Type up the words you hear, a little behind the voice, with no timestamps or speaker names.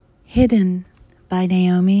Hidden by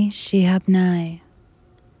Naomi, Shihab.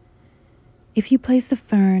 If you place a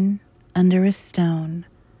fern under a stone,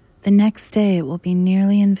 the next day it will be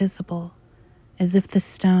nearly invisible, as if the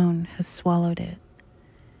stone has swallowed it.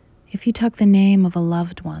 If you tuck the name of a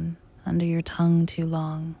loved one under your tongue too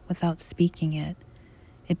long without speaking it,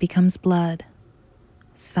 it becomes blood.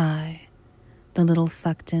 Sigh, the little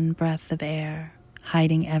sucked-in breath of air,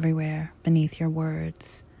 hiding everywhere beneath your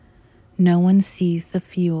words. No one sees the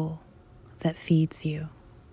fuel that feeds you.